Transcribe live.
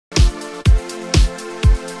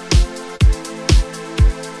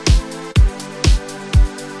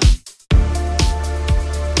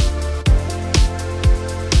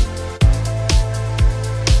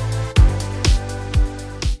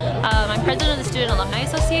the Student Alumni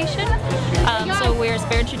Association. So we're a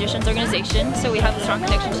Spirit and Traditions organization, so we have a strong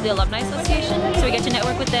connection to the Alumni Association. So we get to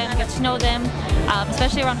network with them, get to know them,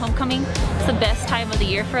 especially around homecoming. It's the best time of the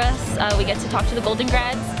year for us. We get to talk to the Golden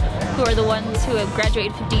Grads, who are the ones who have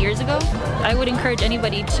graduated 50 years ago. I would encourage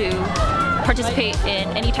anybody to participate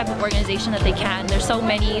in any type of organization that they can. There's so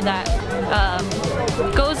many that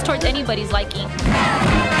goes towards anybody's liking.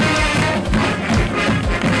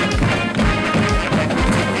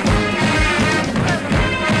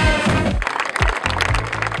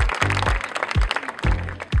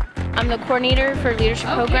 I'm the coordinator for leadership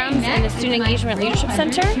programs in the Student Engagement Leadership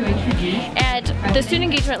Center, and the Student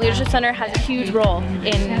Engagement Leadership Center has a huge role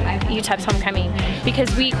in UTEP's homecoming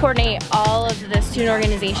because we coordinate all of the student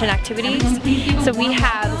organization activities. So we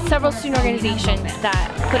have several student organizations that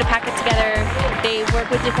put a packet together. They work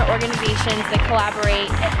with different organizations, they collaborate,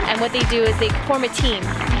 and what they do is they form a team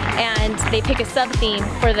and they pick a sub-theme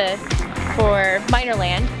for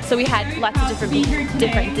Minorland. So we had lots of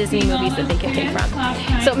different Disney movies that they could pick from.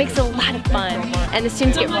 So it makes it a lot of fun, and the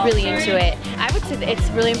students get really into it. I would say that it's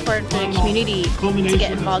really important for the community to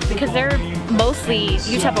get involved because they're mostly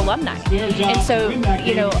UTEP alumni. And so,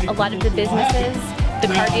 you know, a lot of the businesses, the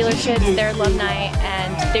car dealerships, they're alumni,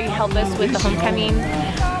 and they help us with the homecoming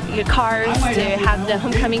cars to have the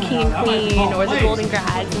homecoming king and queen or the Golden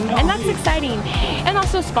Grads, and that's exciting. And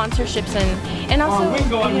also sponsorships and also,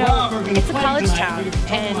 you know, it's a college town,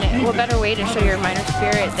 and what better way to show your minor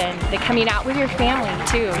spirit than coming out with your family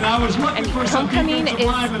too. And homecoming is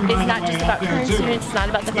not just about current students, it's not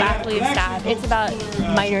about the faculty and staff, it's about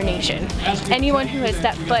Minor Nation. Anyone who has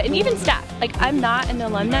stepped foot, and even staff. Like, I'm not an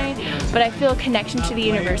alumni, but I feel a connection to the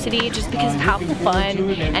university just because of how fun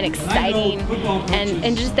and exciting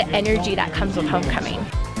and just the energy that comes with homecoming.